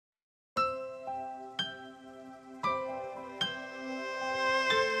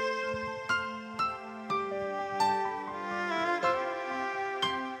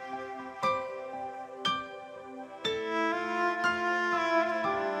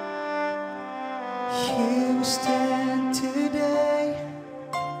Here we stand today,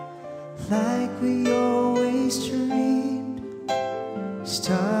 like we always dreamed,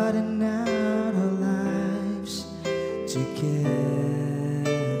 starting out our lives together.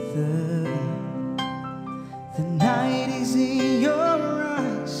 The night is in your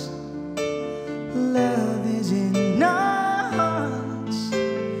eyes, love is in our hearts.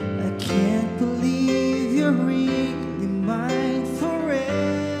 I can't believe you're really mine forever.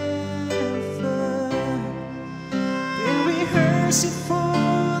 Been rehearsing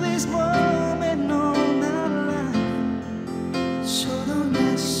for this moment all my life, so don't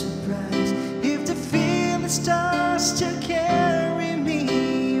be surprised if the feeling starts to carry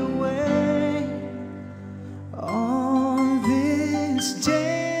me away. On this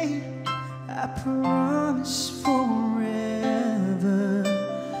day, I promise forever.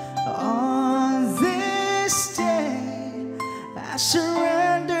 On this day, I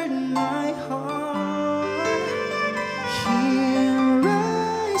surrendered my heart. Here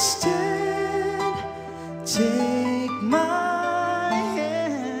I stand, take my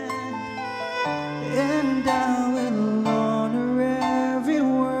hand, and I will honor every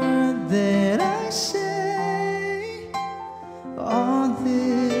word that I say on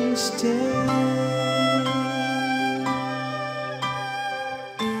this day.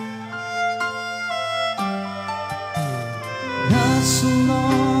 Not so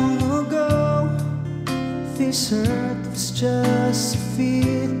long ago, this earth was just a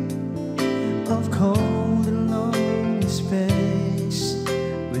feeling of cold and lonely space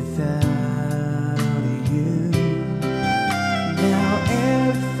without you. Now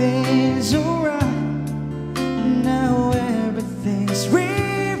everything's alright, now everything's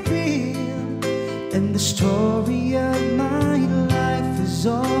revealed, and the story of my life is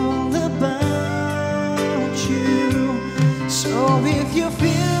all about you. So if you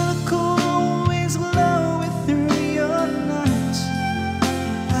feel the cool winds blowing through your nights,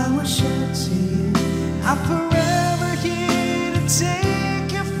 I will shelter you. I'm forever here to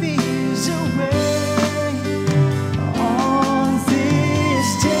take your fears away. On this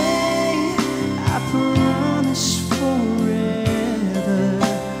day, I promise forever.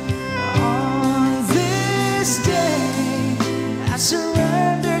 On this day, I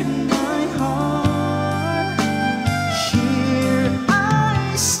surrendered my heart. Here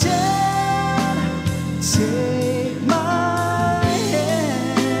I stand, take my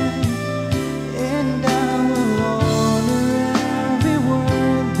hand, and I will honor every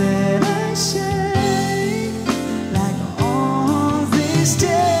word that I say, like on this day.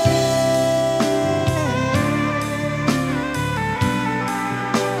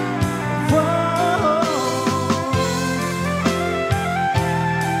 Whoa.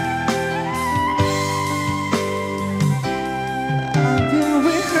 I've been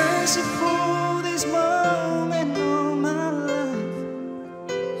rehearsing for this moment all my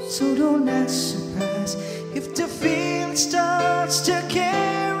life, so don't act surprised if the feeling starts to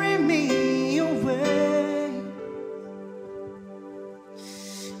carry me away.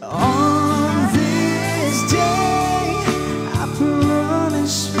 On this day, I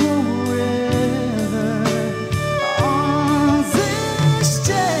promise forever. On this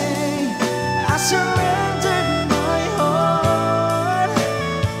day, I surrendered my heart.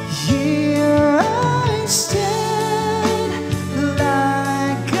 Here I stand,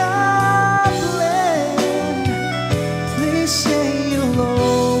 like a plan. Please say you'll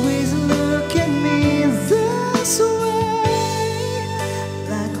always look at me this way,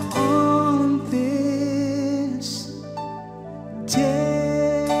 like on this day.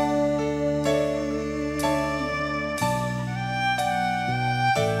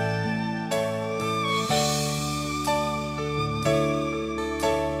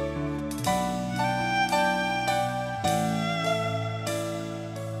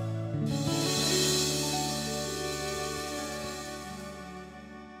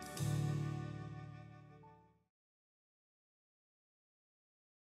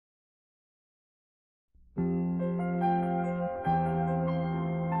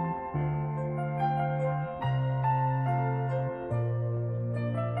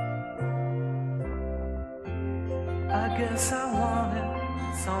 I guess I wanted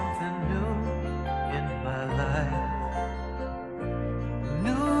something new in my life.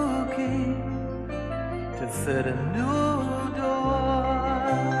 New key to fit a new door,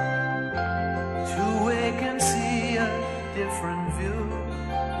 to wake and see a different view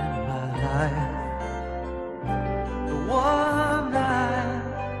in my life. The one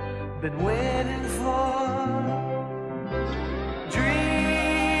I've been waiting for. Dreams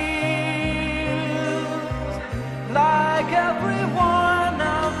like everyone,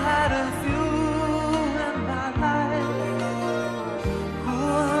 I've had a few.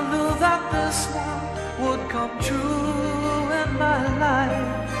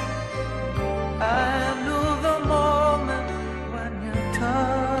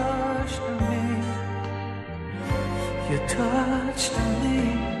 touched me.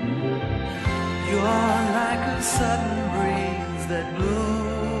 You're like a sudden breeze that blew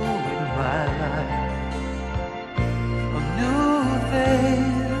in my life. A new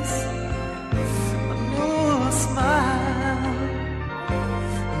face, a new smile,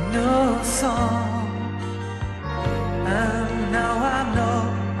 a new song. And now I know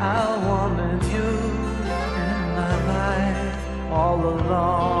I wanted you in my life all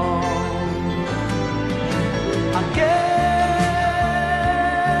along. I guess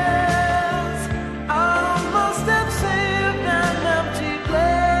I must have saved an empty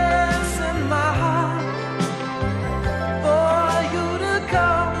place in my heart for you to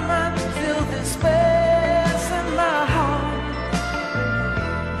come and fill this space in my heart.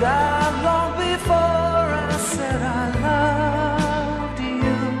 That long before I said I loved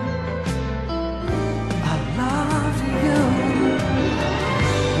you, I loved you.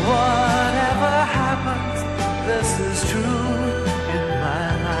 Whatever happens, this is true in my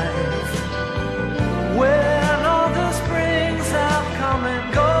life. When all the springs have come and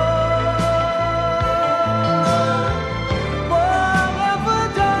gone, whatever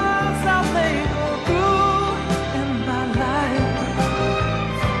does I may go through in my life,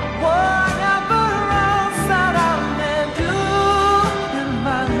 whatever else that I may do in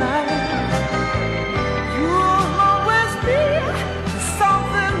my life, you'll always be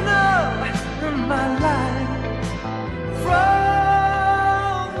something new in my life.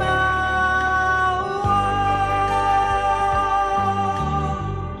 From now on,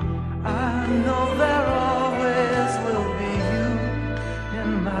 I know there always will be you in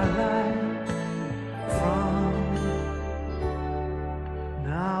my life. From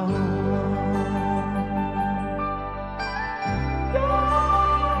now on.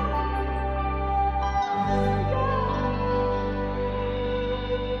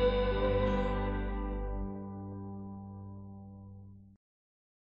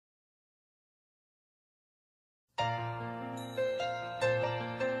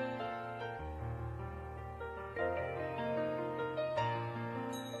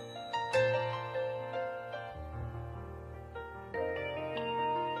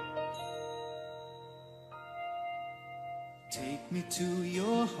 Take me to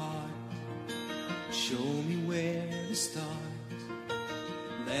your heart, show me where to start.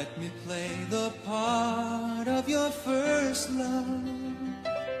 Let me play the part of your first love.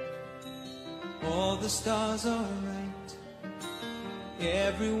 All the stars are right,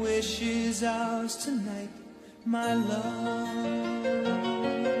 every wish is ours tonight, my love.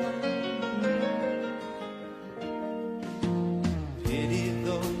 Pity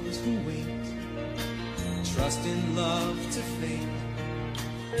those who wait, trust in love to fade,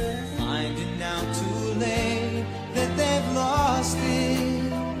 finding out too late that they've lost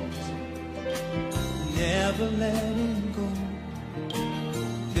it. Never letting go,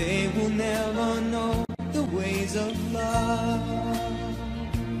 they will never know the ways of love.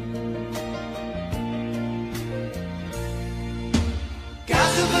 Got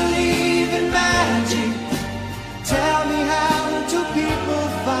to believe in magic. Tell me, how do people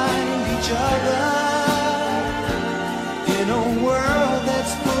find each other in a world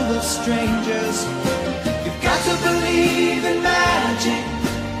that's full of strangers? You've got to believe in magic,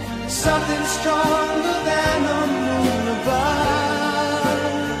 something stronger than a moon above.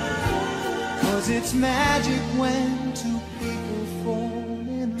 'Cause it's magic when two people fall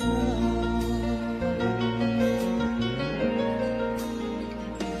in love.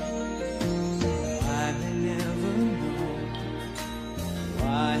 I may never know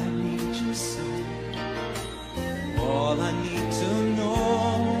why I need you so. All I need to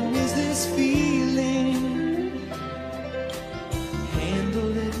know is this feeling.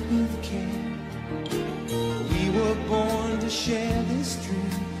 Handle it with care. We were born to share this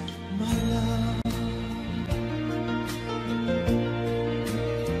dream, my love.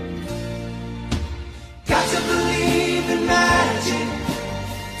 Got to believe in magic.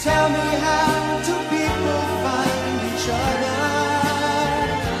 Tell me, how do people find each other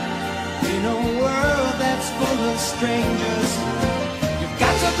in a world that's full of strangers? You've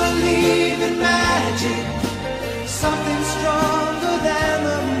got to believe in magic, something stronger than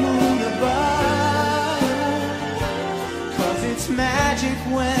the moon above. 'Cause it's magic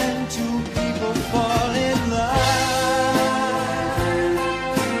when two people fall in love.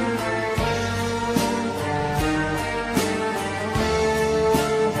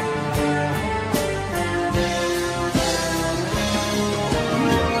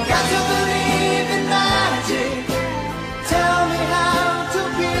 Got to believe in magic. Tell me, how do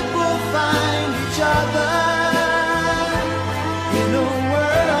people find each other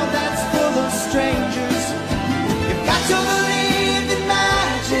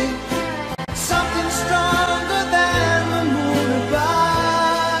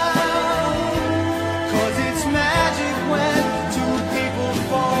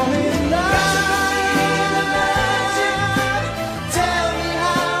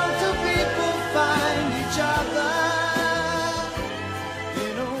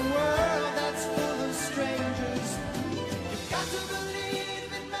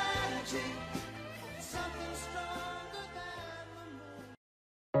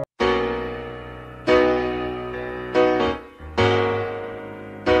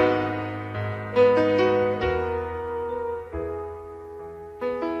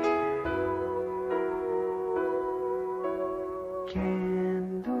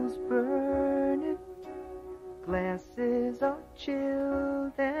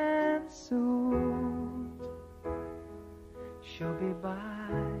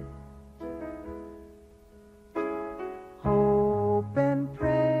eyes. Hope and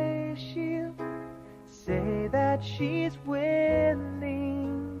pray she'll say that she's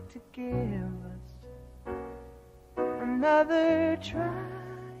willing to give us another try.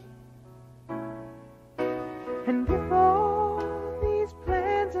 And before these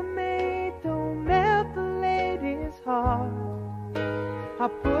plans are made, don't melt the lady's heart. I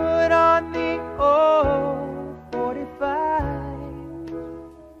put on the old 45,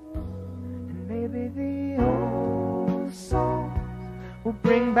 and maybe the old songs will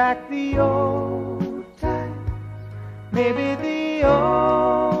bring back the old times. Maybe the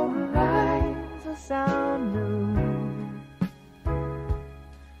old lines will sound new.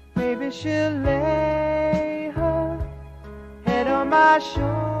 Maybe she'll lay her head on my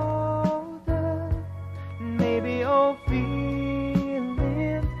shoulder. Maybe old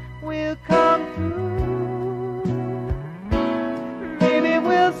feelings will come through. Maybe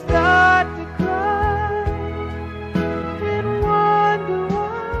we'll start to cry and wonder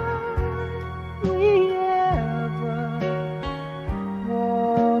why we ever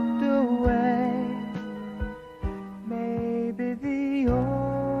walked away. Maybe the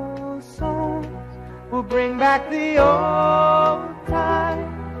old songs will bring back the old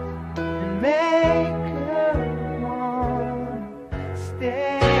times and make her want to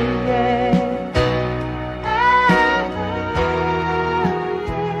stay.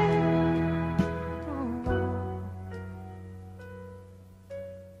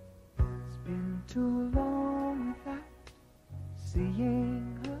 It's been too long without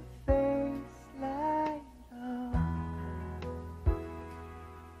seeing her face light up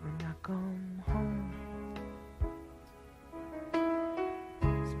when I come home.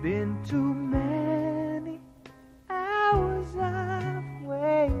 It's been too many hours I've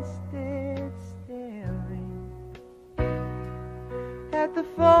wasted staring at the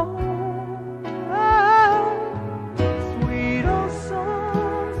phone. Sweet old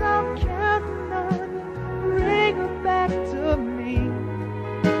songs I'm counting on you, bring her back to me.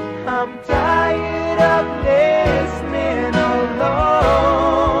 I'm tired of listening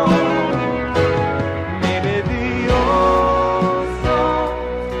alone. Maybe the old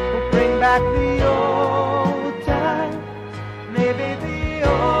songs will bring back the old times. Maybe the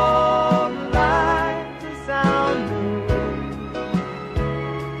old lines will sound new.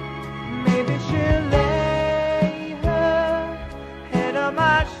 Maybe she'll lay her head on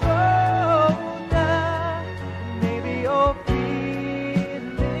my shoulder. Maybe old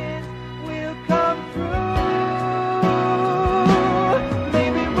feelings will come through.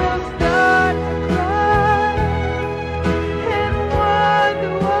 Maybe we'll start to cry and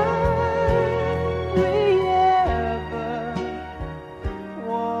wonder why we ever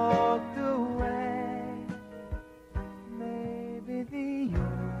walked away. Maybe the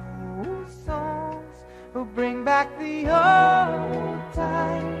old songs will bring back the old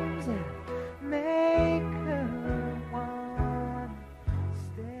times and make her want to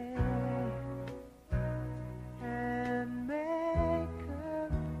stay, and make her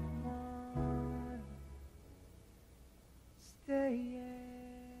want to stay.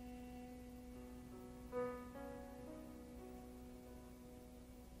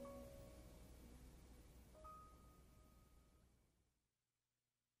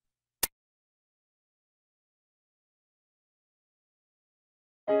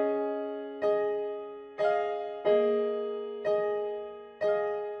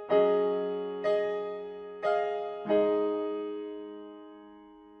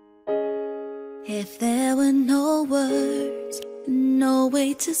 If there were no words, no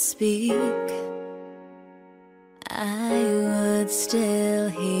way to speak, I would still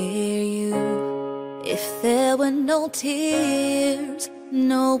hear you. If there were no tears,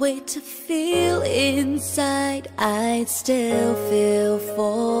 no way to feel inside, I'd still feel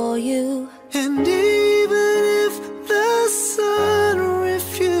for you. And even if the sun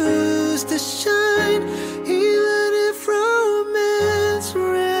refused to shine, even if romance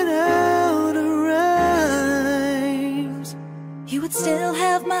ran out of rhymes, You would still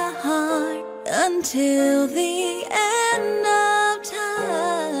have my heart until the end of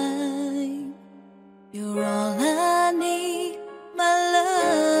time. You're all I need, my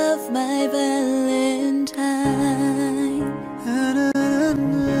love, my Valentine.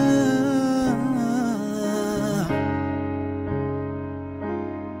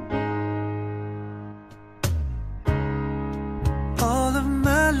 All of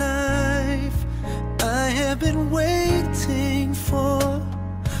my life I have been waiting for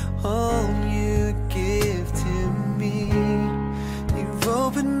all you give to me. You've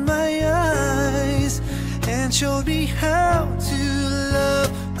opened my eyes and showed me how to love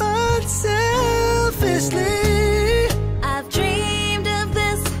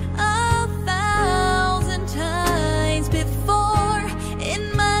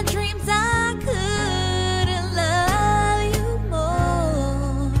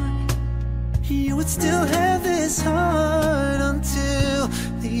would still have this heart until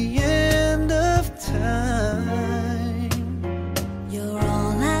the end of time. You're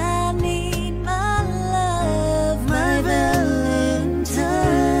all I need, my love, my Valentine.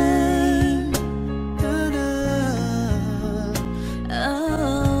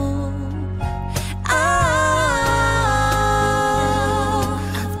 Oh, I've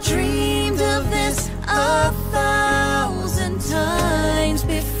dreamed of this 1,000 times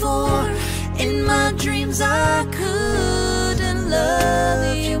before. In my dreams I couldn't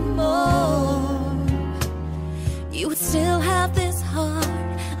love you more. You would still have this heart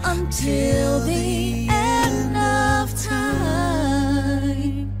until the end of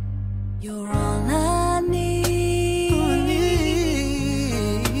time. You're all I need.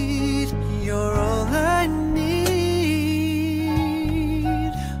 You're all I need.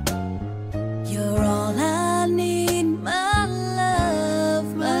 You're all I need, my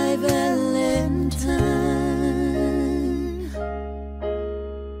love, my Valentine.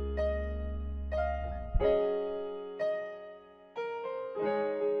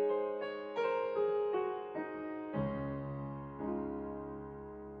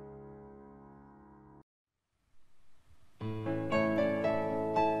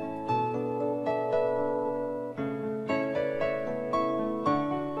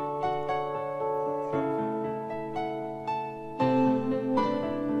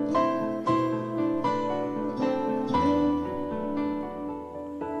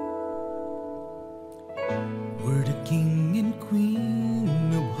 We're the king and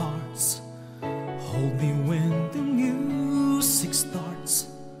queen of hearts. Hold me when the music starts.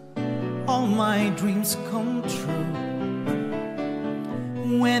 All my dreams come true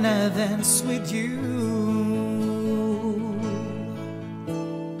when I dance with you.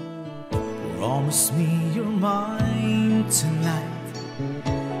 Promise me you're mine tonight.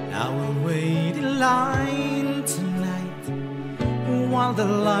 I will wait in line tonight while the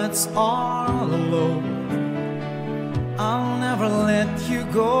lights are low. I'll never let you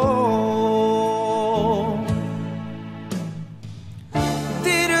go.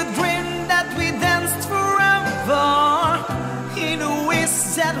 Did you dream that we danced forever in the ways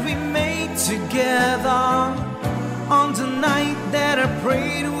that we made together on the night that I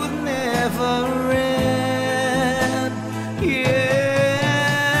prayed would never end?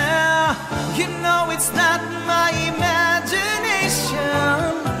 Yeah, you know it's not my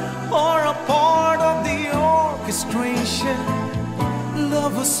imagination or a part of the orchestration.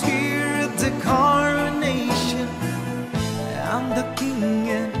 Love was here at the coronation. I'm the king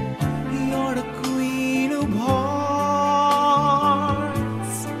and you're the queen of hearts.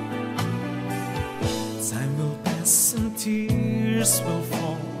 Time will pass and tears will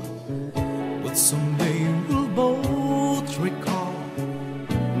fall, but someday we'll both recall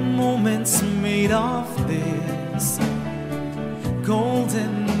moments made of this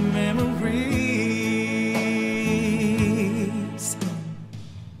golden memories.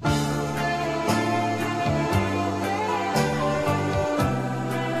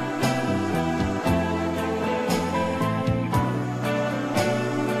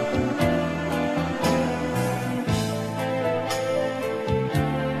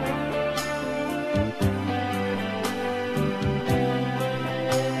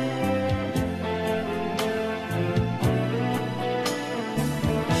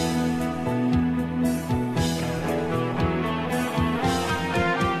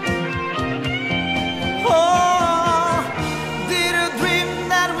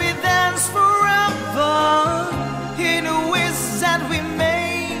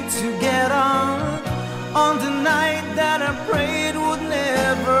 On the night that I prayed would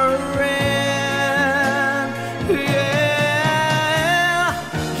never end. Yeah,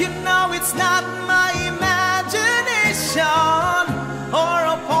 you know it's not my imagination or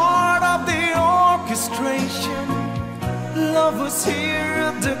a part of the orchestration. Love was here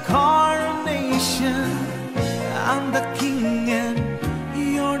at the coronation. I'm the king and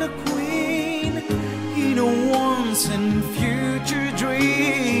you're the queen in a once and future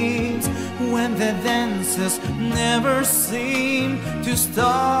dreams, when the dances never seem to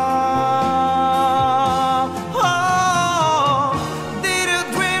stop. Oh, did you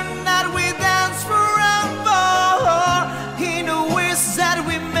dream that we danced forever in the ways that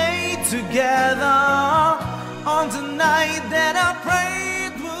we made together on the night that I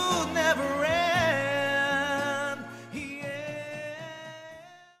prayed would never end? Yeah.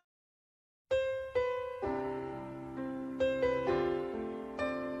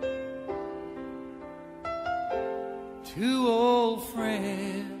 Two old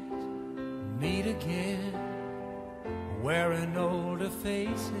friends meet again, wearing older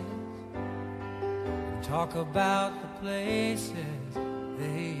faces, talk about the places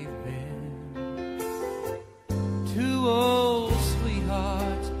they've been. Two old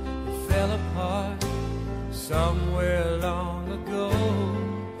sweethearts that fell apart somewhere long ago.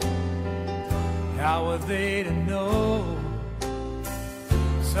 How were they to know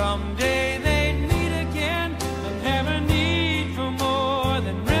someday they'd meet again and have a need for more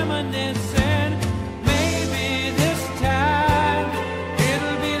than reminiscing? Maybe this time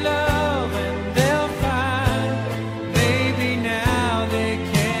it'll be love and they'll find maybe now they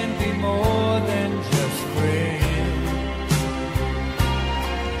can be more than just friends.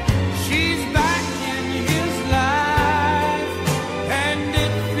 She's back in his life and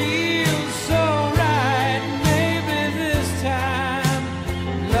it feels so right. Maybe this time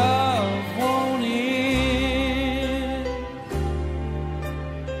love won't end.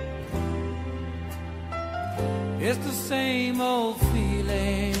 It's the same old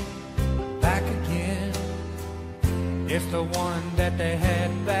feeling back again. It's the one that they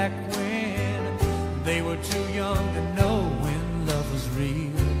had back when they were too young to know when love was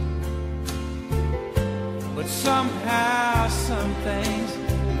real. But somehow some things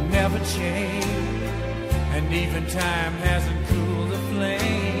never change, and even time hasn't cooled the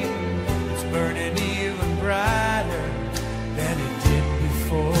flame. It's burning even brighter than it did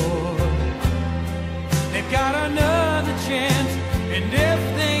before. They've got another chance, and if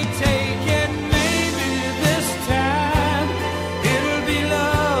they take it, maybe this time it'll be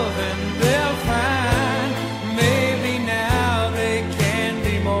love and they'll find maybe now they can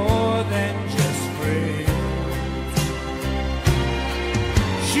be more than just friends.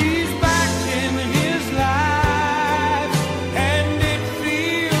 She's back in his life and it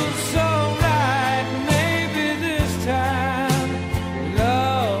feels so right. Maybe this time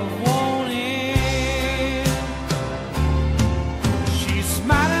love won't end. She's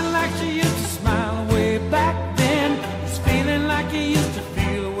smiling like she used to smile way back then. He's feeling like he used to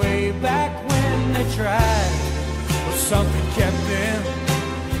feel way back when they tried, but something kept them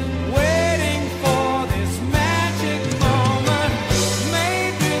waiting for this magic moment.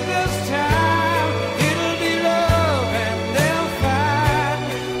 Maybe this time it'll be love and they'll find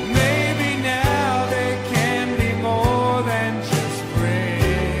maybe now they can be more than just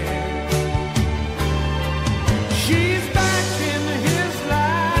friends. She's back in his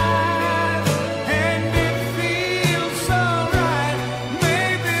life and it feels so right.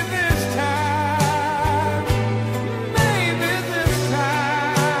 Maybe this time, maybe this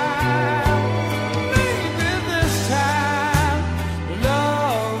time, maybe this time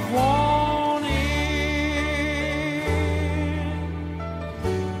love won't end.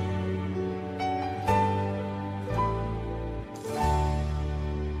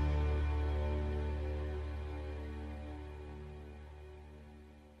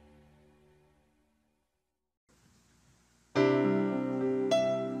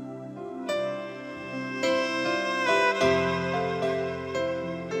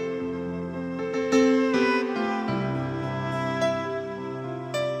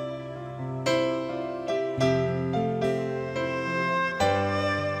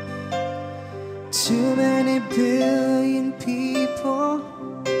 Too many billion people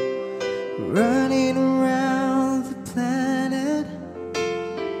running around the planet.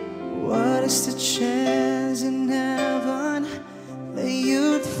 What is the chance in heaven that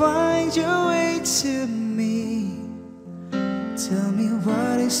you'd find your way to me? Tell me,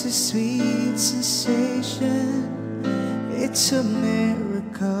 what is the sweet sensation? It's a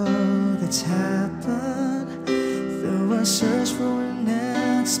miracle that's happened. Though I search for an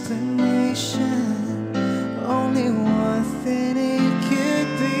explanation, only one thing it could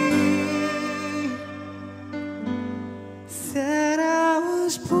be: that I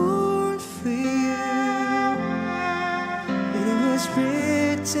was born for you. It was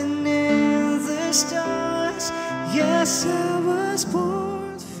written in the stars. Yes, I was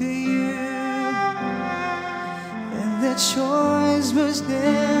born for you, and the choice was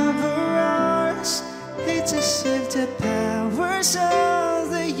never ours. It's as if the powers of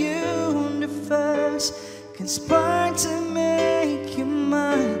the universe conspired to make you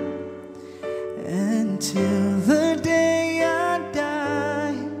mine. Until the day I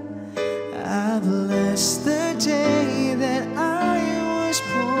die, I bless the day that I was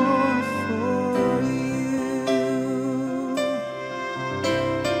born for you.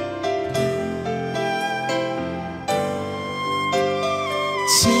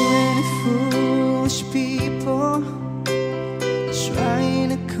 Too many foolish people trying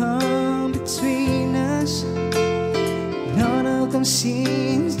to come between us. None of them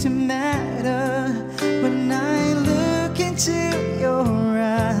seems to matter when I look into your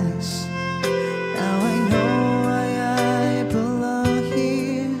eyes. Now I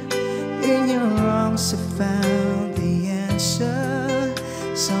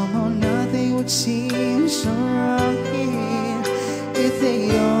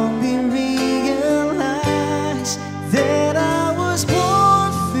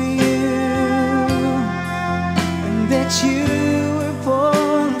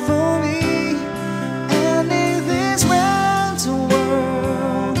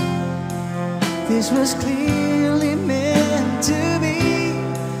this was clearly meant to be.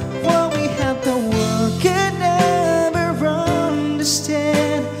 What we had the world could never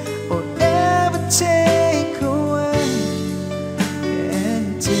understand or ever take away.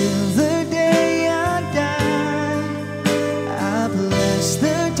 Until the day I die, I bless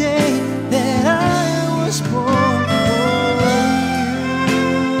the day that I was born for you.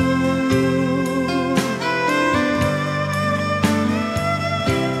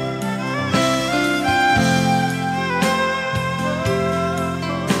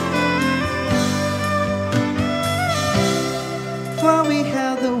 What we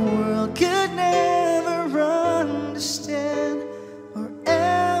had the world could never understand or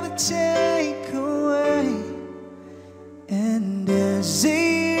ever take away. And as the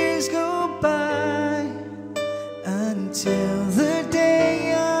years go by, until the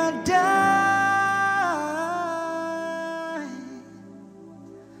day I die,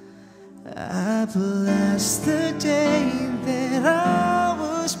 I bless the day that I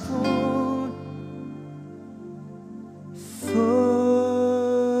was born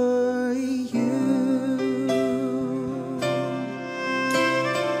for you.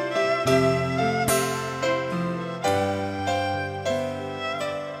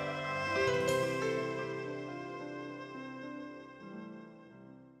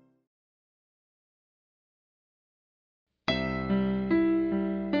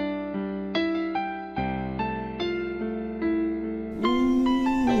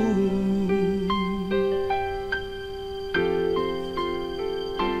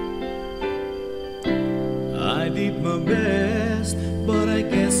 I did my best, but I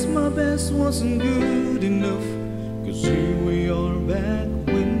guess my best wasn't good enough. 'Cause here we are back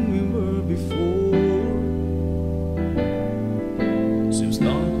when we were before. Seems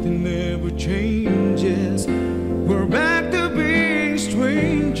nothing ever changes. We're back to being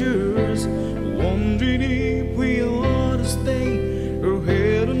strangers, wondering if we ought to stay or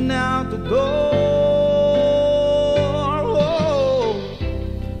head on out the door. Oh,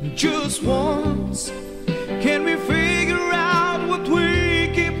 just once, can we figure out what we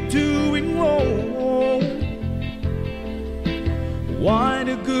keep doing wrong? Why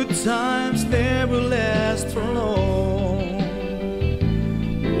the good times never last for long?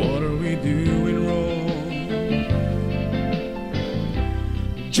 What are we doing wrong?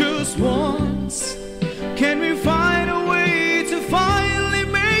 Just once, can we find a way to finally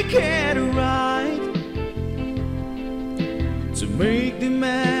make it right? To make the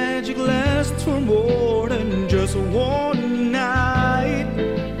magic last for more than just one night.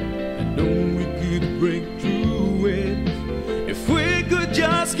 I know we could break through it if we could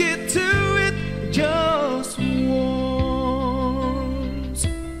just get to it just once.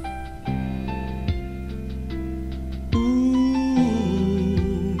 Ooh.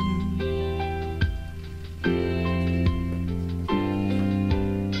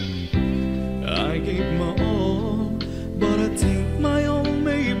 I gave my all, but I think my all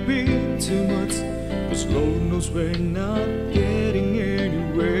may be too much. 'Cause Lord knows we're not getting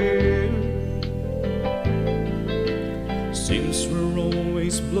anywhere. Seems we're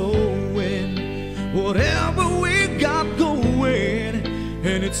always blowing whatever we got going.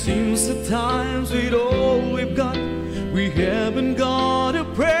 And it seems at times with all we've got, we haven't got a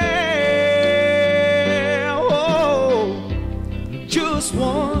prayer. Oh, just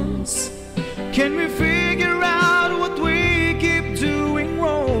once, can we figure out what we keep doing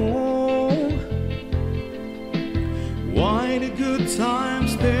wrong? Why the good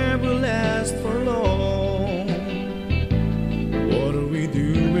times never last for long? What are we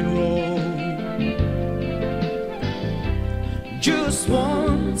doing wrong? Just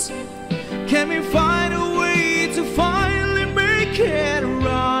once, can we find a way to finally make it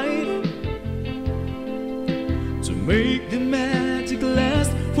right? To make the magic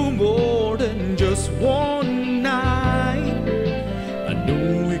last for more than just one night. I know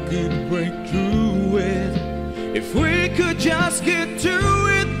we could break through it if we could just get to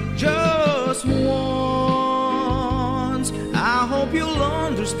it just once. I hope you'll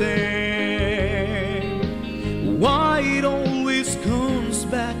understand why it always comes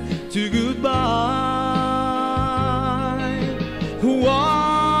back to goodbye.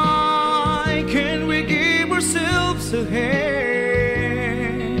 Why can't we give ourselves a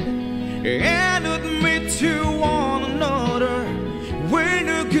hand and admit to one another we're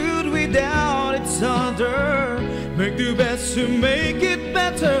no good without each other? Make the best to make it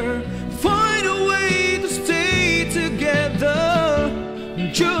better. Find a way to stay together.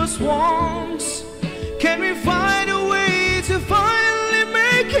 Just once, can we find a way to finally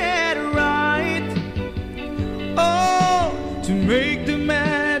make it right? Oh, to make the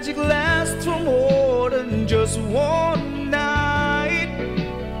magic magic lasts for more than just one night.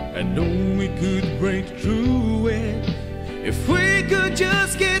 I know we could break through it if we could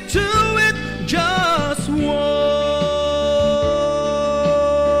just get to it just once.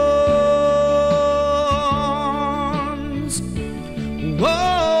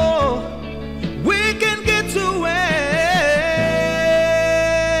 Whoa, we can get to it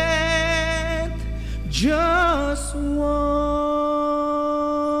just once.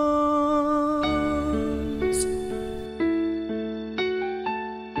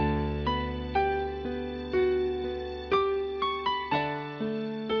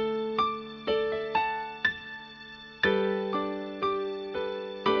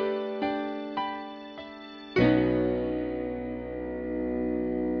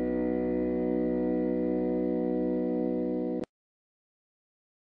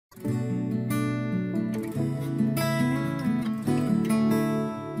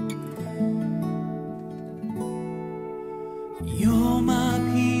 You're my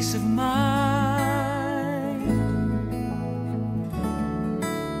peace of mind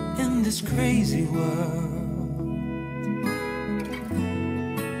in this crazy world.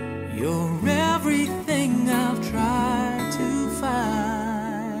 You're everything I've tried to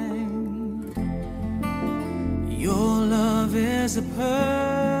find. Your love is a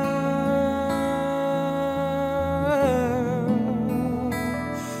pearl.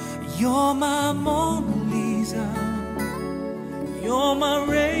 You're my Mona Lisa. You're my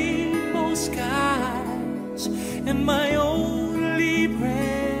rainbow skies, and my only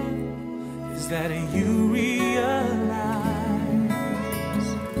prayer is that you realize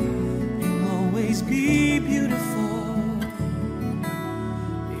you'll always be beautiful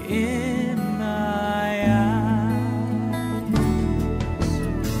in my eyes.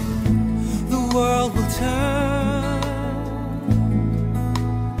 The world will turn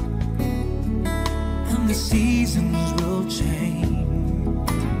and the seasons will change.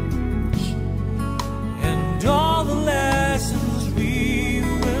 All the lessons we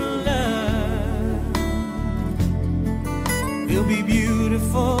will learn will be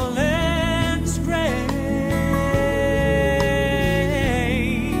beautiful and strange.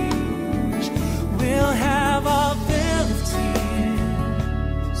 We'll have our fill of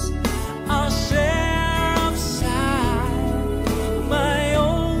tears, our share of sighs. My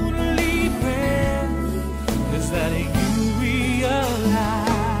only prayer is that you realize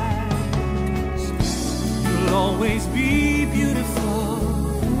always be beautiful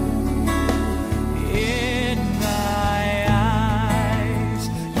in my eyes.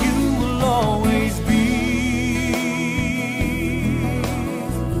 You will always be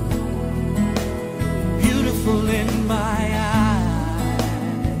beautiful in my eyes.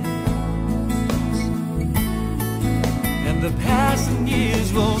 And the passing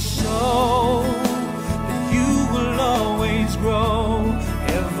years will show that you will always grow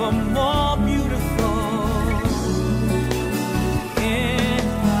ever more beautiful.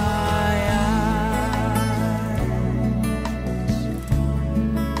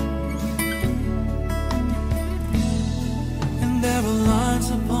 There are lines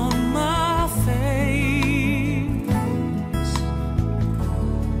upon my face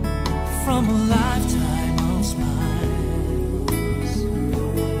from a lifetime of smiles.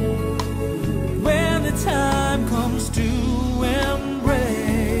 When the time comes to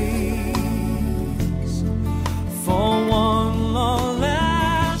embrace for one long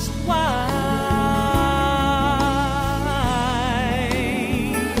last while,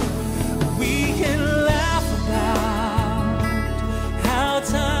 we can laugh about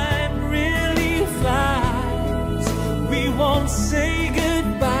time really flies. We won't say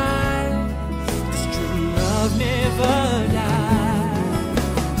goodbye, 'cause true love never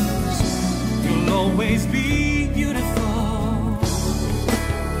dies. You'll always be beautiful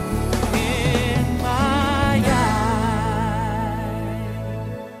in my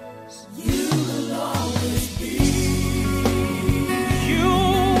eyes. You will always be. You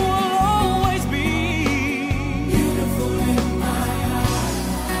will always be beautiful in my eyes.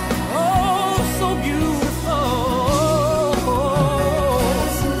 Oh, so beautiful.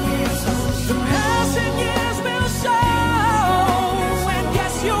 The passing years will show, and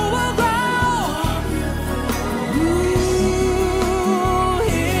yes, you will grow. Ooh,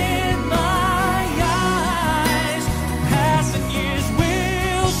 in my eyes. Passing years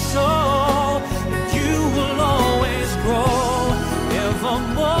will show that you will always grow ever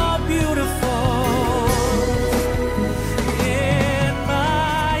more beautiful. In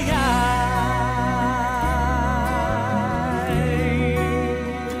my eyes.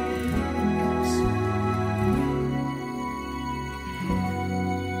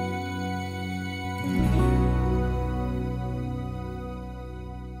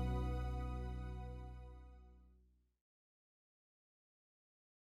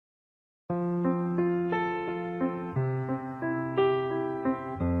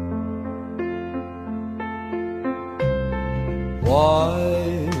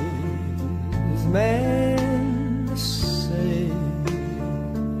 Wise men say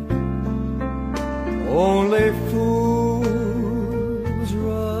only fools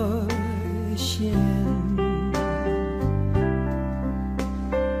rush in,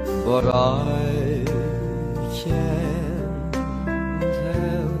 but I can't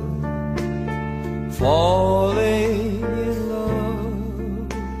help falling in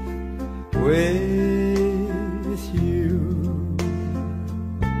love with you.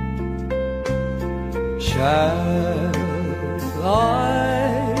 Shall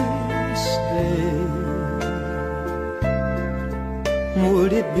I stay?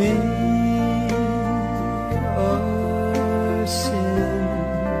 Would it be a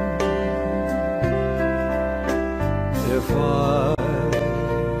sin if I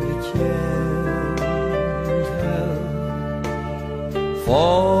can't help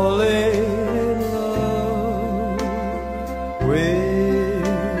falling in love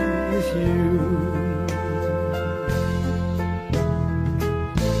with you?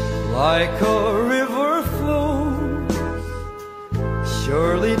 Like a river flows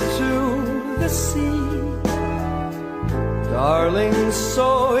surely to the sea, darling,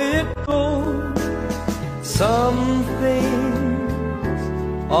 so it goes. Some things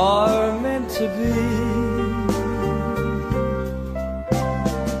are meant to be.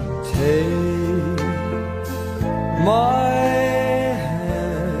 Take my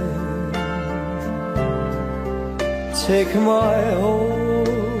hand, take my whole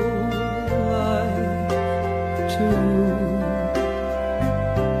life too.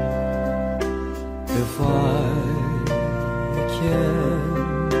 If I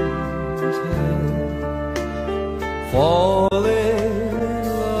can't help falling in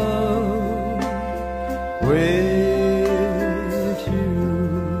love with you.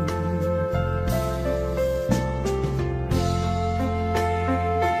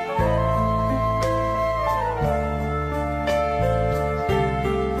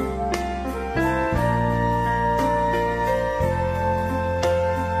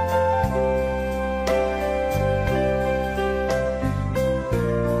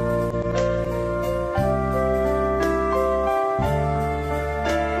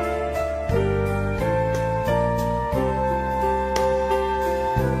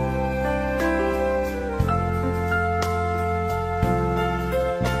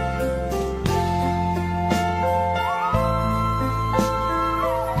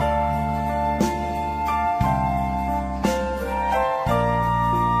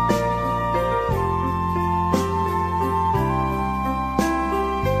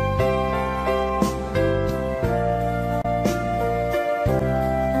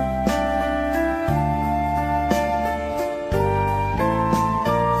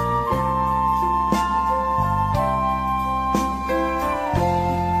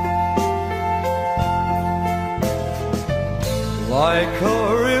 Like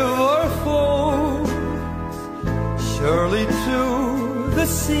a river flows surely to the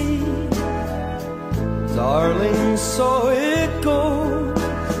sea, darling, so it goes.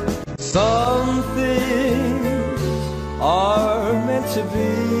 Some things are meant to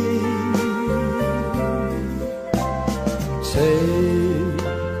be. Take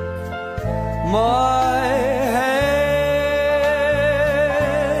my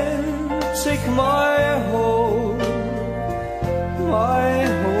hand, take my whole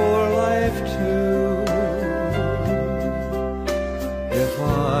life too. If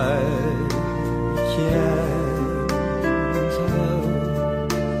I can't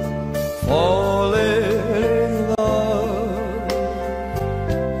help falling in love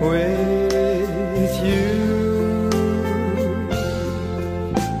with you,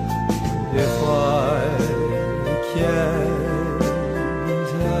 if I can't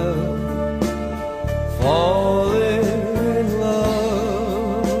help falling in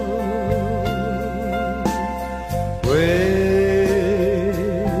love with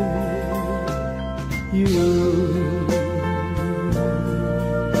you.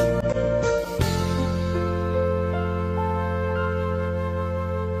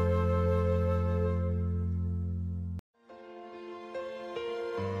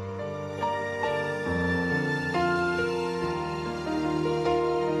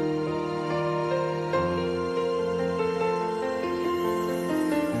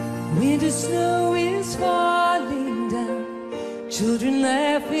 Winter snow is falling down, children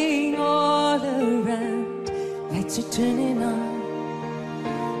laughing all around. Lights are turning on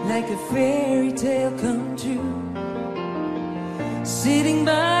like a fairy tale come true. Sitting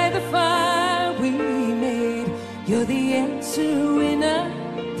by the fire we made, you're the answer when I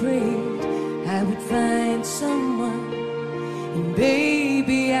prayed I would find someone in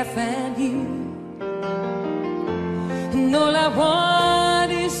baby, I find you. And all I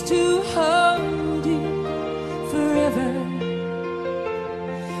want is to hold you forever.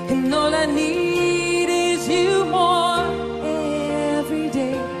 And all I need is you more every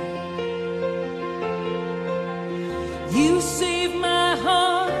day. You save my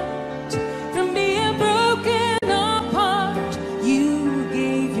heart from being broken apart. You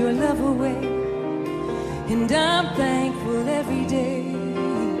gave your love away, and I'm thankful every day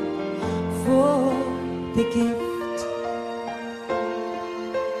for the gift.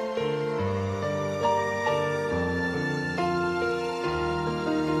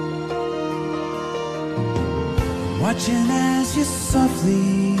 Watching as you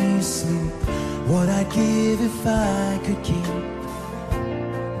softly sleep, what I'd give if I could keep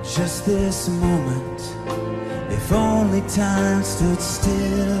just this moment, if only time stood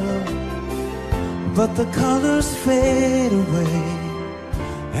still. But the colors fade away,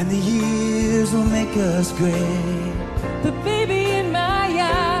 and the years will make us gray. But baby, in my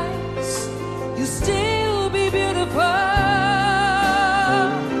eyes, you'll still be beautiful.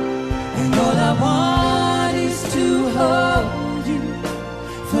 And all I want is to hold you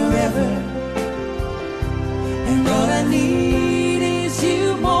forever. And all I need is you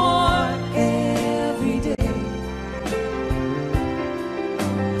more every day.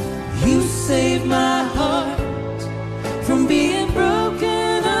 You save my heart from being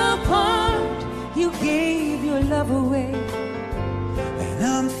broken apart. You gave your love away, And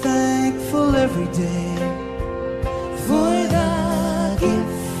I'm thankful every day for the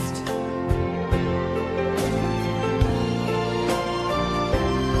gift.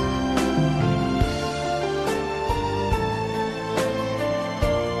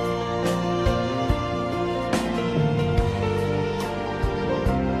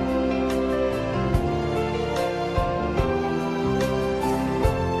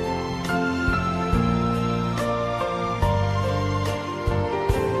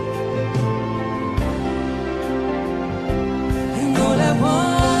 and all I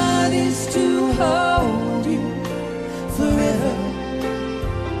want is to hold you forever.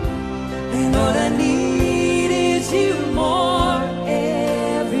 And all I need is you more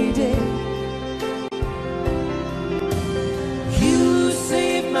every day. You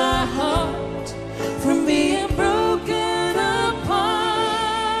save my heart from being broken apart.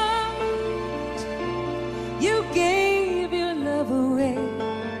 You gave your love away.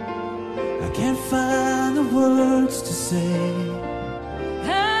 I can't find the words to say.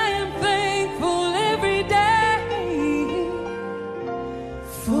 I am thankful every day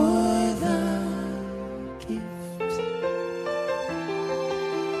For the gift.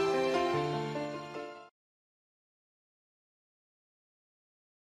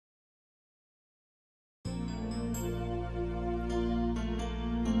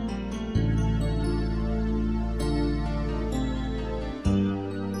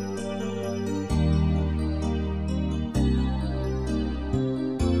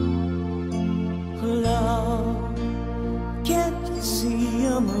 Love, can't you see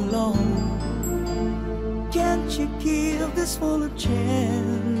I'm alone? Can't you give this one a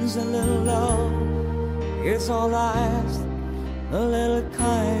chance? A little love is all I ask, a little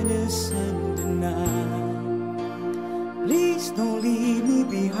kindness and deny. Please don't leave me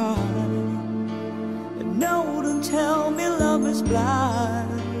behind, and no, don't tell me love is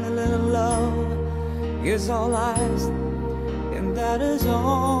blind. A little love is all I ask, and that is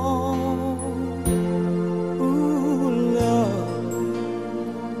all.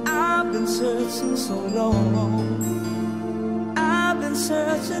 I've been searching so long, I've been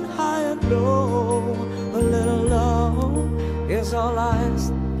searching high and low. A little love is all I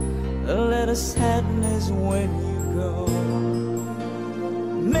ask, a little sadness when you go.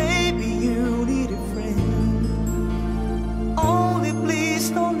 Maybe you need a friend, only please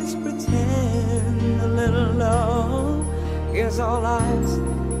don't let's pretend. A little love is all I ask,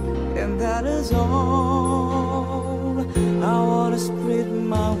 and that is all. I wanna spread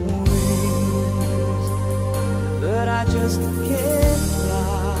my wings, but I just can't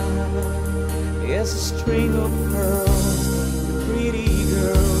fly. It's a string of pearls, the pretty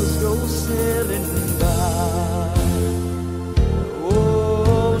girls go sailing by.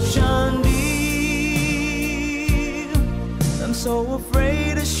 Ocean deep, I'm so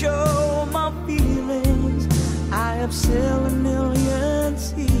afraid to show my feelings. I have sailed a million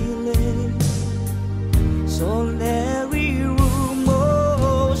ceilings, so let me room.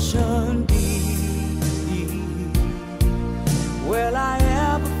 Ocean deep, will I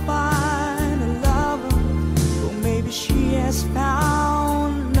ever find a lover? Or maybe she has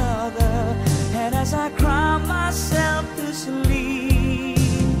found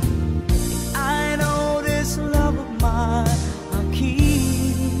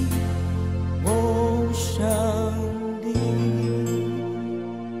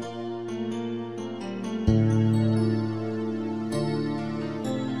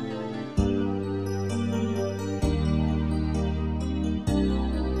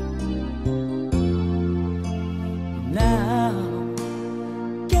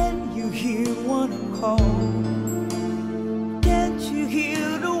hear one call? Can't you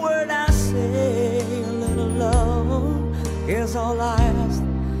hear the word I say? A little love is all I ask.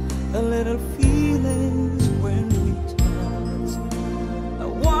 A little feelings when we touch.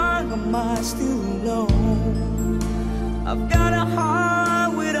 Why am I still alone? I've got a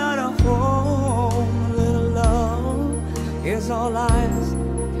heart without a home. A little love is all I ask,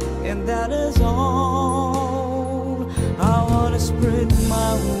 and that is all. I wanna spread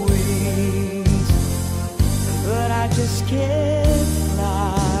my wings, but I just can't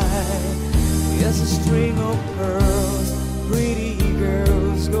fly. Yes, a string of pearls, pretty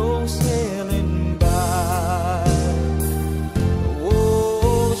girls go sailing by.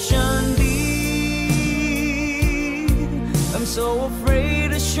 Ocean deep, I'm so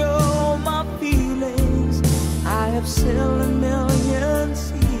afraid to show my feelings. I have sailed a million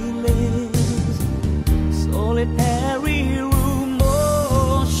ceilings, solitary room,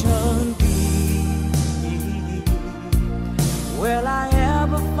 ocean deep. Will I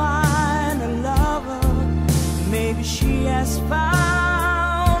ever find a lover? Maybe she has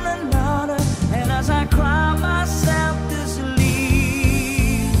found another. And as I cry myself to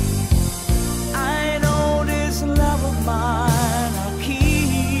sleep, I know this love of mine I'll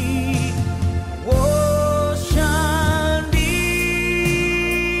keep. Ocean deep,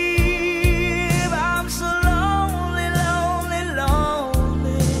 I'm so lonely, lonely,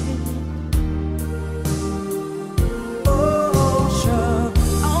 lonely. Ocean,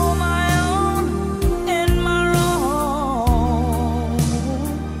 on my own, in my wrong.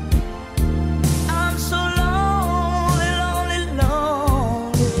 I'm so lonely, lonely,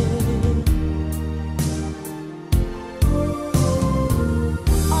 lonely.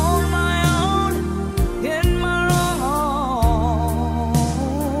 On my own, in my wrong.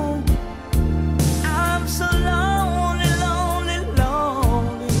 I'm so lonely, lonely,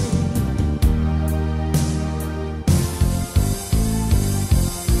 lonely.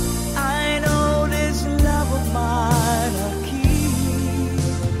 I know this love of mine I'll keep.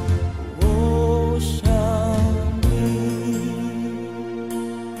 Ocean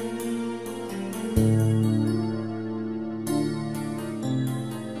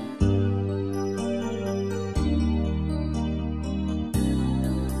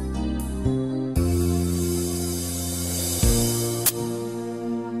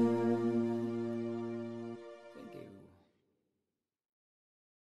Thank you.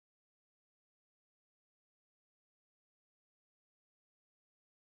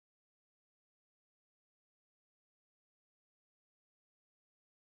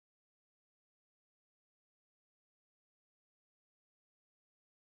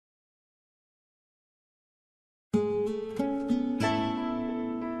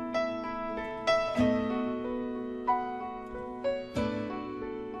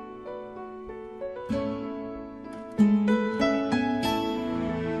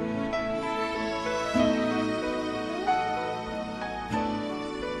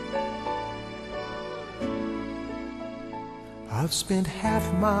 I've spent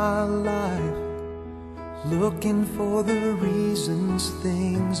half my life looking for the reasons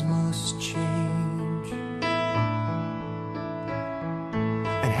things must change,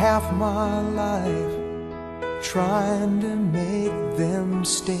 and half my life trying to make them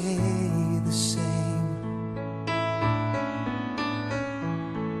stay the same.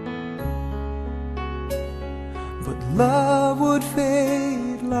 But love would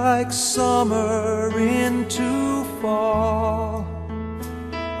fade like summer into fall.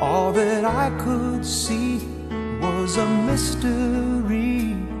 All that I could see was a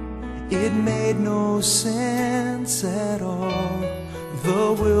mystery. It made no sense at all.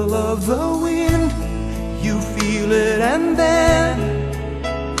 The will of the wind, you feel it and then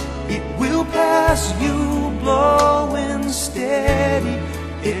it will pass you, blowing steady.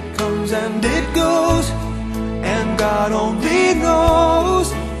 It comes and it goes, and God only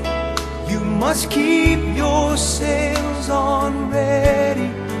knows. You must keep your sails on ready,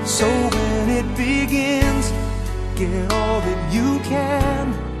 so when it begins, get all that you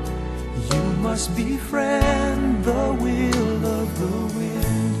can. You must befriend the will of the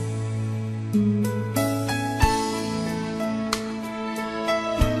wind.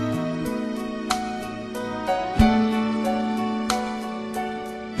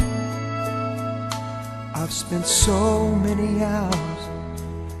 I've spent so many hours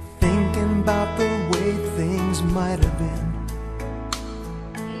thinking about the way things might have been,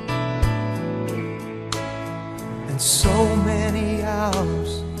 and so many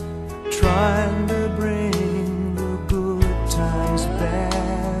hours trying to bring the good times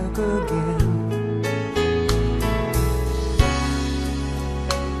back again.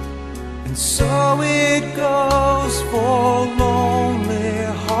 So it goes for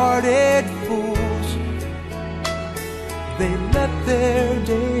lonely-hearted fools. They let their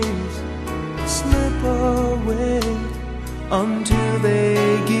days slip away until they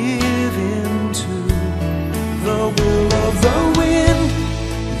give in to the will of the wind.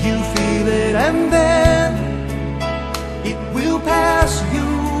 You feel it and then it will pass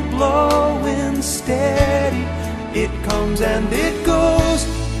you, blowing steady. It comes and it goes,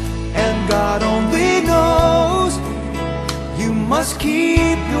 and God only knows. You must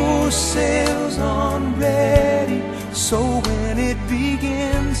keep your sails on ready, so when it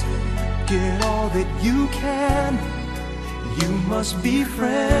begins, get all that you can. You must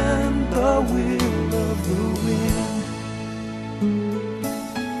befriend the will of the wind.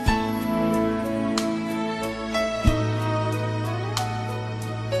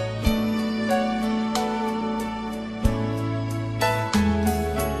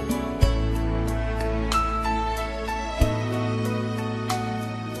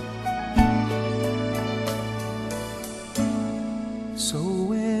 So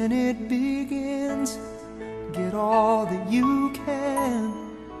when it begins, get all that you can.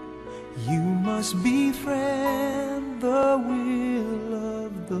 You must befriend the will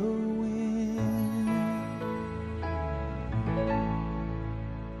of the wind.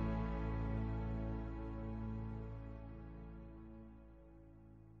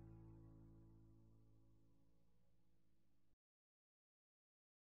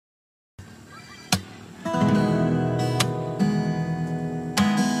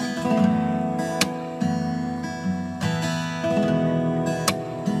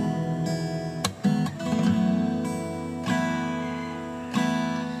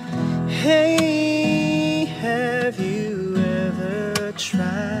 Hey, have you ever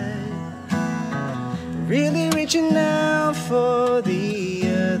tried really reaching out for the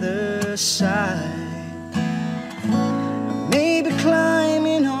other side? Maybe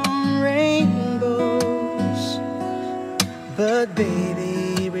climbing on rainbows, but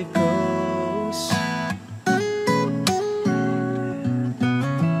baby, here it goes.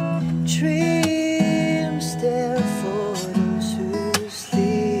 Dreams there for those who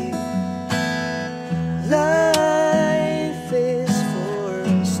sleep. Life is for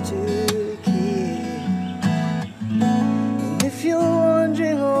us to keep. And if you're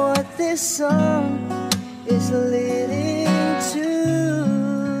wondering what this song is leading to,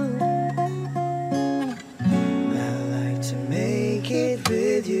 I'd like to make it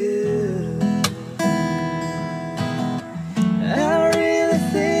with you. I really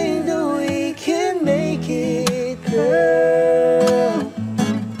think that we can make it, girl.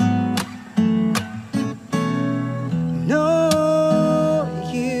 No,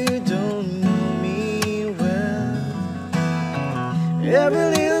 you don't know me well. Every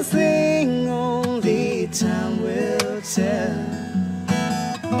little thing only time will tell.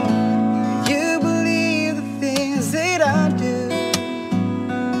 You believe the things that I do,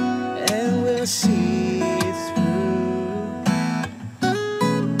 and we'll see it through.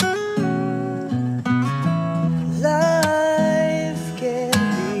 Life can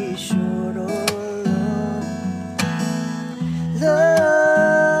be short or long.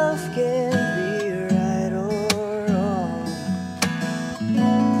 Love can be right or wrong.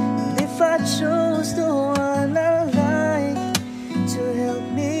 And if I chose the one I like,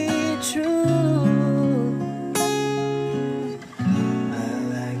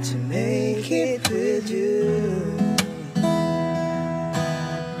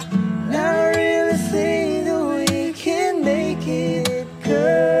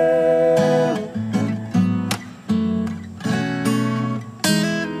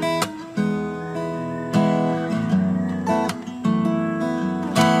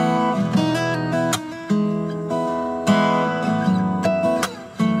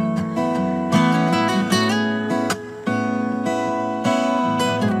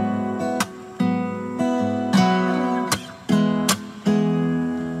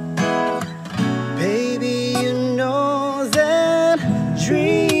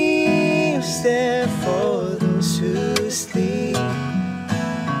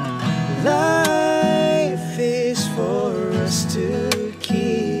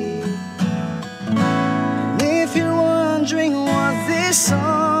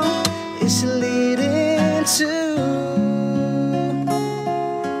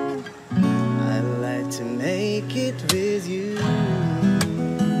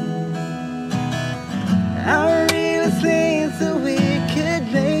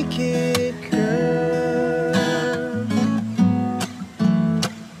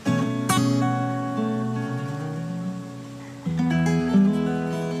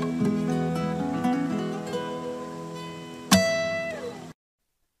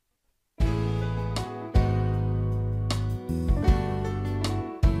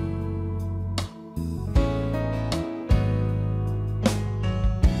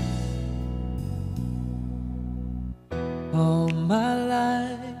 my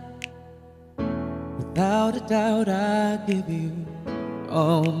life. Without a doubt, I give you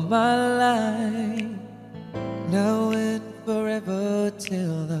all my life. Now and forever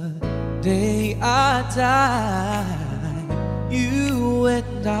till the day I die, you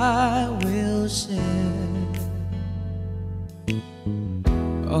and I will share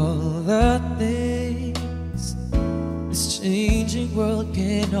all the things this changing world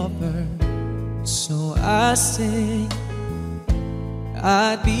can offer. So I sing,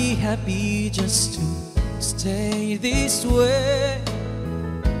 I'd be happy just to stay this way,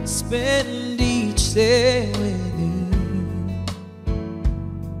 spend each day with you.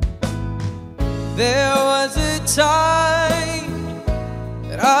 There was a time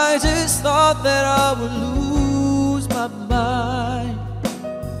that I just thought that I would lose my mind.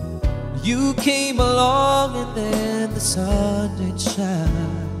 You came along and then the sun did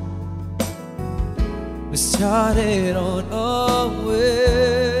shine. We started on our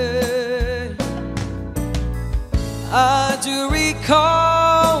way. I do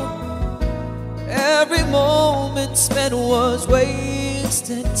recall every moment spent was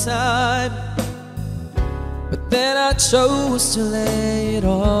wasted time, but then I chose to lay it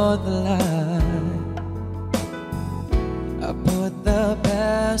on the line. I put the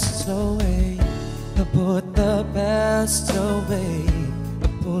best away, I put the best away, I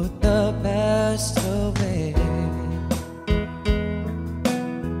put the best away.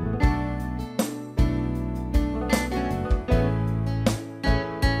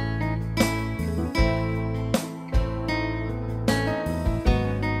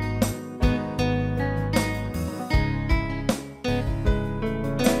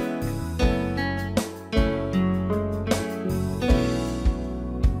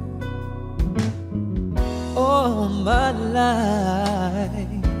 All my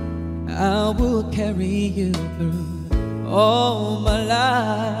life I will carry you through. All my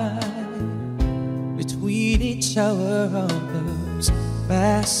life between each hour of those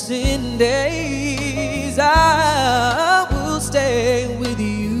fasting days, I will stay with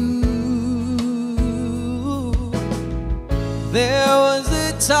you. There was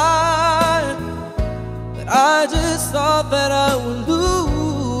a time that I just thought that I would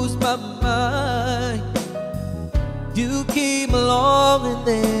lose my mind. You came along and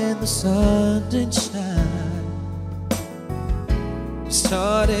then the sun didn't shine. We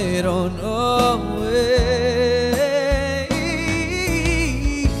started on our way.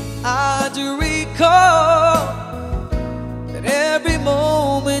 I do recall that every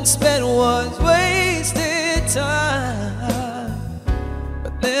moment spent was wasted time,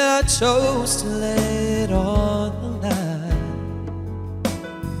 but then I chose to lay it on the line.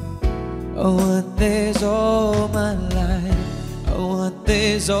 I want this all my life, I want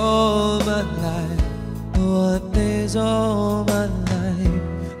this all my life, I want this all my life,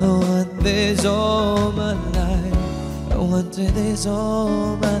 I want this all my life, I wanted this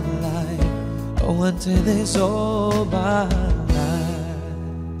all my life, I wanted this all my life.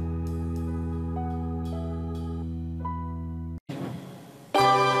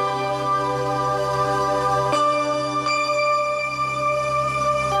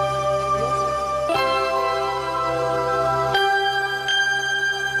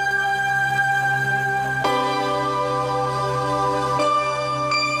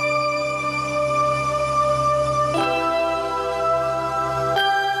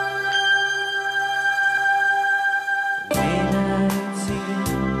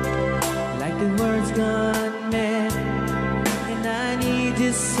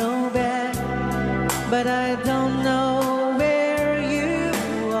 But I don't know where you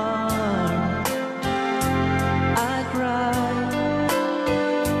are. I cry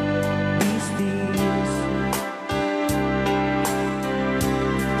these tears.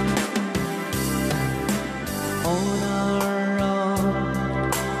 On our own,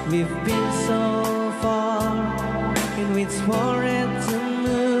 we've been so far, and we've sworn to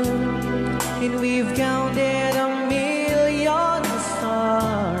move, and we've counted a million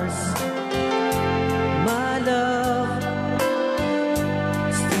stars. My love,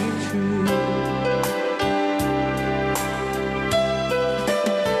 still true.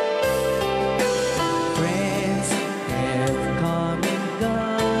 Friends have come and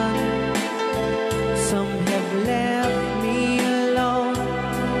gone. Some have left me alone,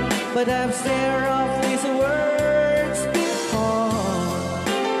 but I've stared off these words before,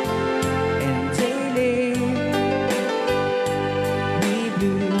 and daily we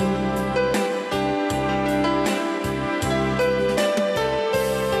blue.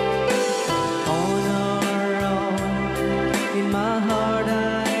 On our own, in my heart I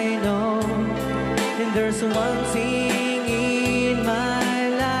know, and there's one thing in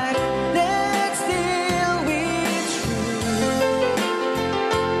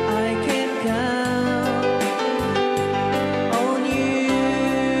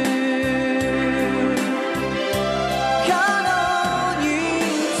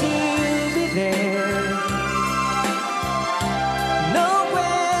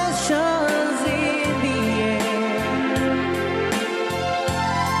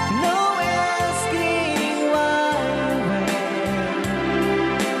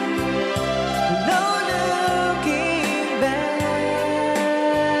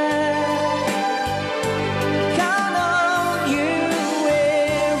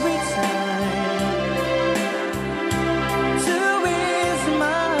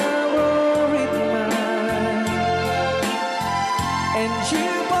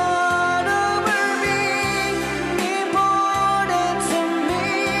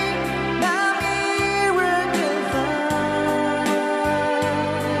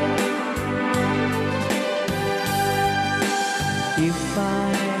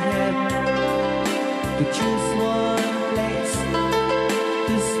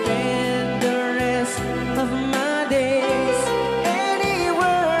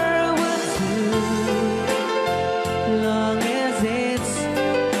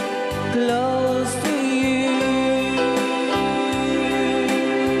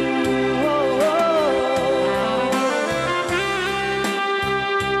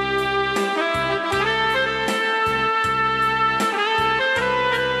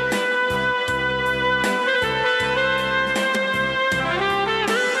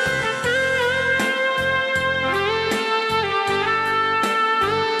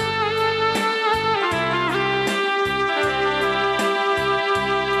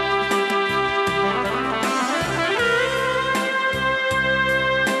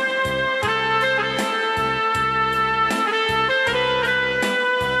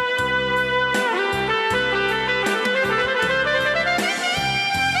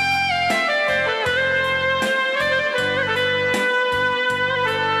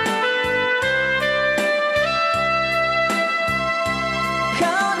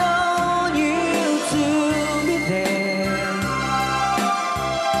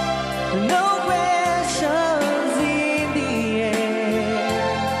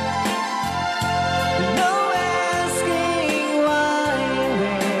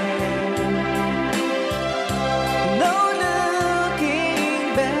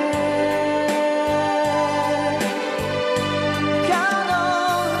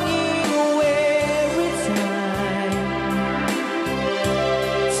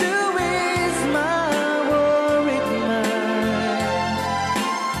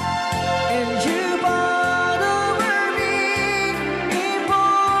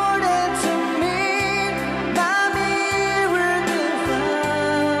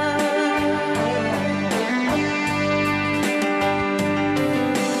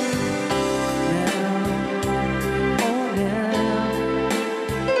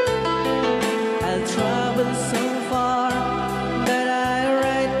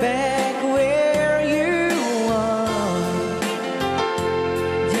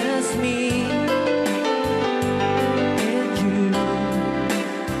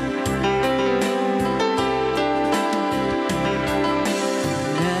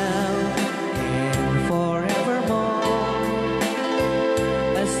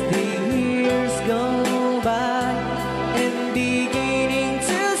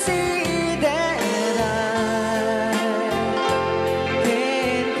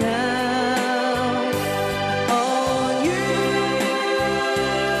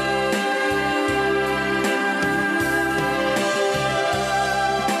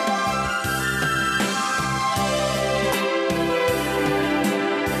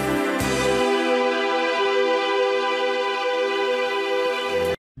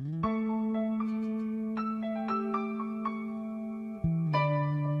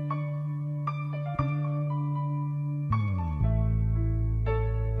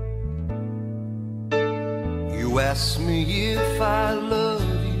You ask me if I love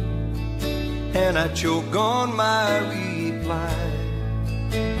you, and I choke on my reply.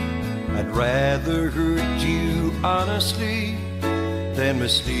 I'd rather hurt you honestly than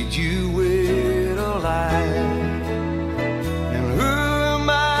mislead you with a lie. And who am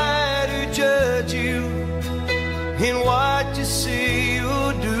I to judge you in what you say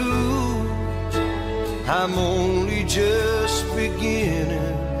or do? I'm only just beginning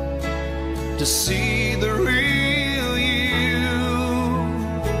to see the real you.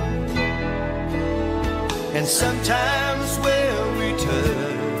 And sometimes when we touch,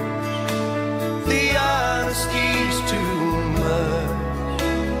 the honesty's too much,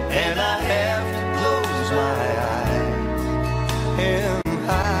 and I have to close my eyes and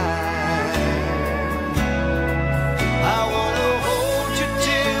hide. I wanna hold you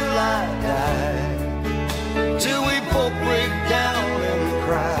till I die, till we both break down and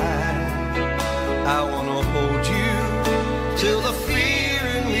cry. I wanna hold you till the fear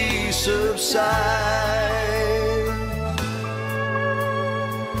in me subsides.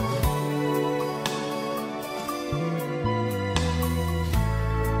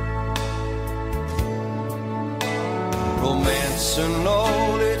 Romance and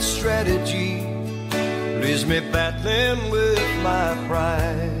all its strategy leaves me battling with my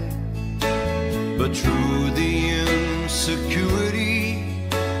pride. But through the insecurity,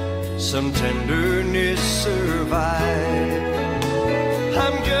 some tenderness survives.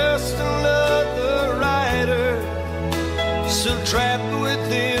 I'm just another rider, still trapped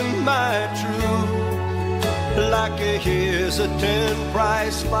within my truth, like a hesitant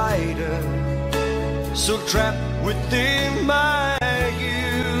prize fighter, so trapped within my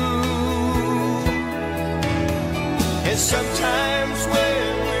youth. And sometimes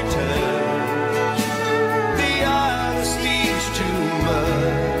when we touch, the honesty's too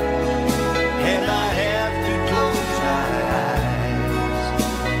much, and I have to close my eyes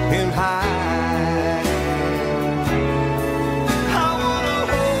and hide. I wanna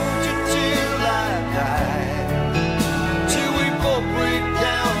hold you till I die, till we both break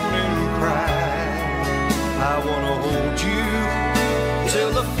down and cry. I wanna hold you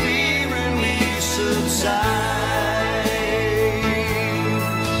till the fear in me subsides.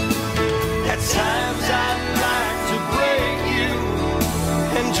 At times I'd like to break you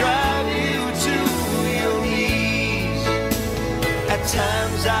and drive you to your knees. At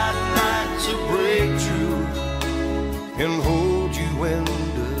times I'd like to break through and hold you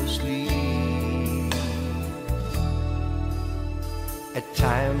endlessly. At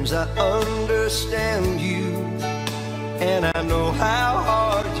times I understand you, and I know how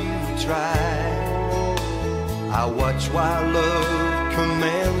hard you try. I watch while love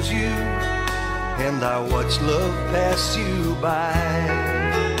commands you, and I watch love pass you by.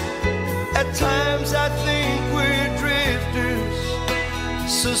 At times I think we're drifters,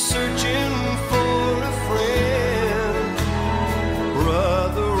 so searching for a friend,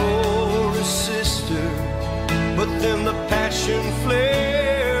 brother or a sister, but then the passion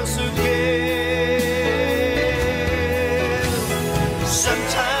flares again.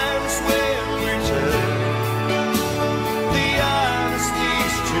 Sometimes when we touch, the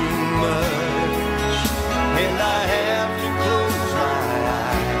honesty's too much, and I have to close my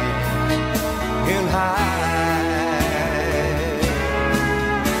eyes and hide.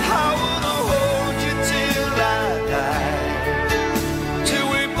 I wanna hold you till I die, till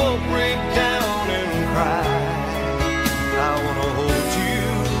we both break down and cry. I wanna hold you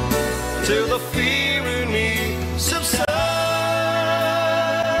till the fear in me subsides.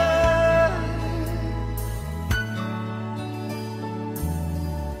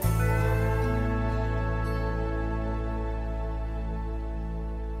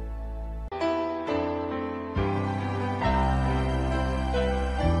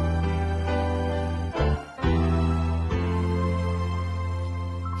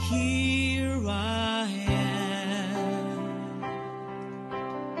 Here I am,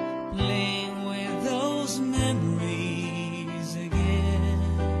 playing with those memories again.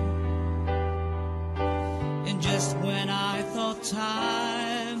 And just when I thought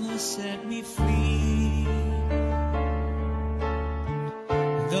time has set me free,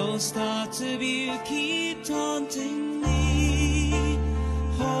 those thoughts of you keep taunting me,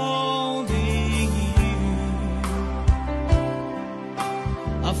 holding you,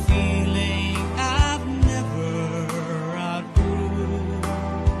 a feeling I've never outgrew.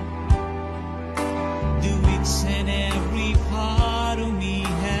 The weeks and every part of me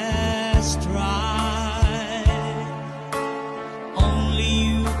has tried. Only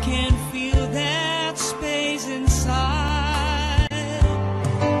you can feel that space inside.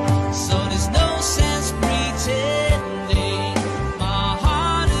 So there's no sense pretending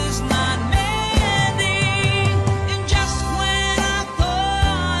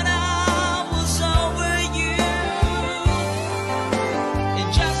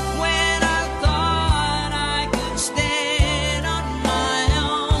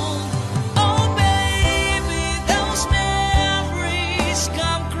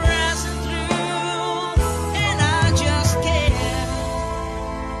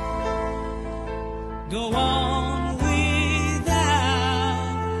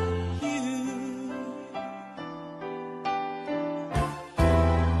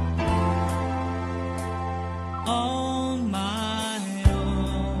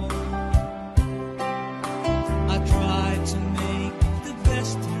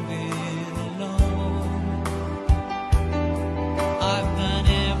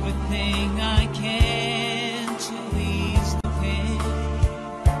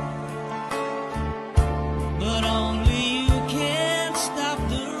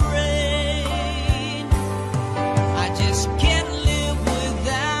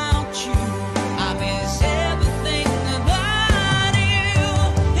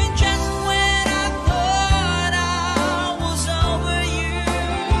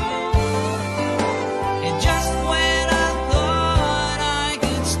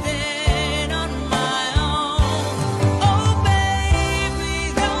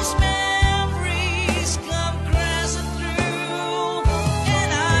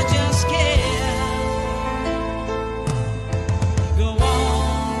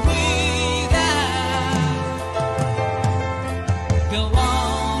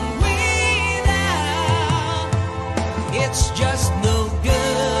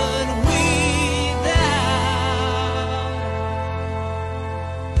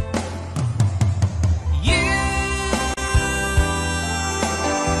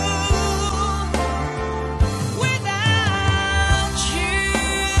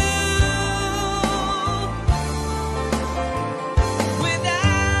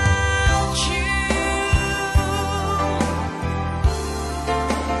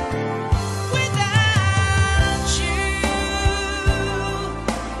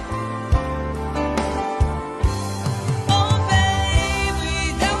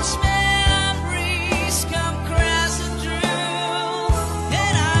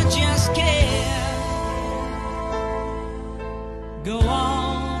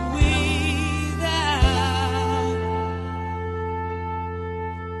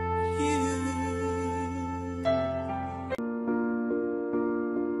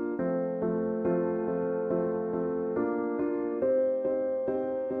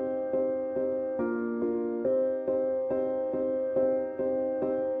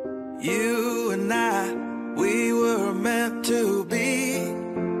You and I, we were meant to be.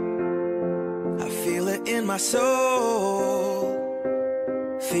 I feel it in my soul,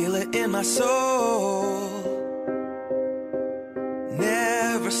 feel it in my soul.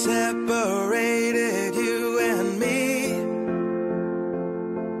 Never separated, you and me.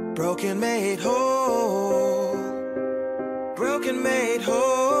 Broken made whole, broken made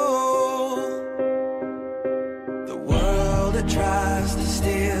whole. The world that tries to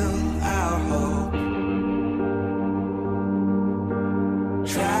steal our hope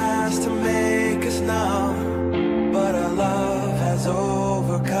tries to make us numb, but our love has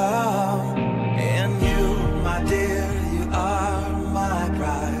overcome. And you, my dear, you are my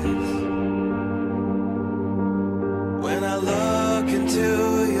prize. When I look into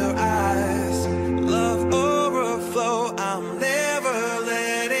your eyes, love overflow, I'm never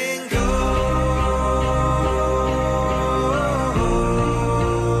letting go.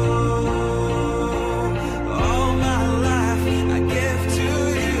 All my life I give to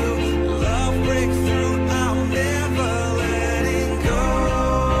you, love breakthrough, I'm never letting go.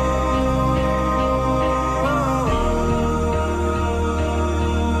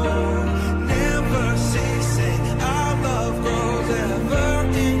 Never ceasing, our love grows, ever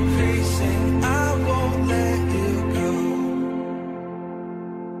increasing, I won't let you go.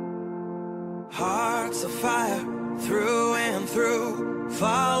 Hearts of fire, through and through.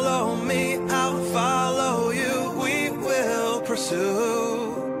 Follow me, I'll follow you. We will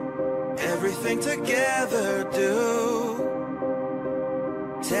pursue everything together, do.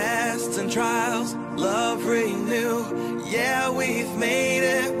 Tests and trials, love renew. Yeah, we've made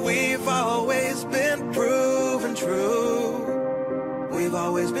it, we've always been proven true. We've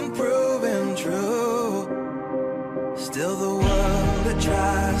always been proven true. Still the world that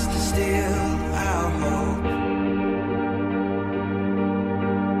tries to steal our hope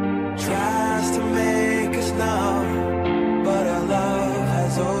tries to make us numb, but our love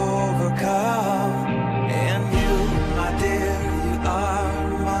has overcome. And you, my dear, you are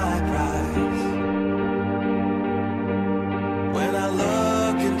my prize. When I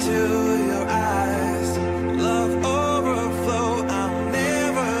look into your eyes, love overflow, I'm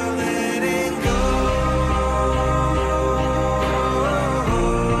never letting go.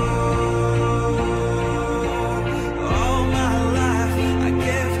 All my life I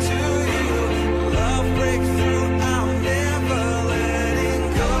give to you, love breakthrough, I'm never letting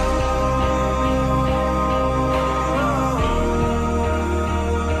go.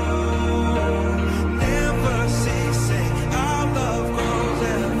 Never ceasing, our love grows,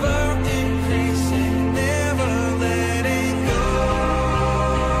 ever increasing, never letting go.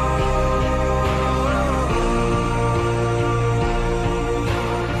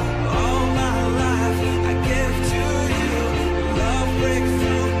 All my life I give to you, love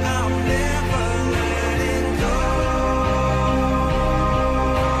breakthrough, I'm never letting go.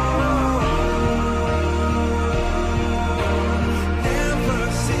 Never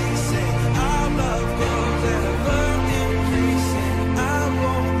ceasing, our love grows, ever increasing, I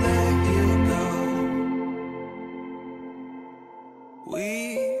won't let you go.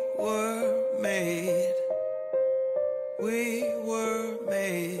 We were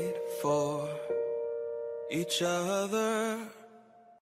made for each other.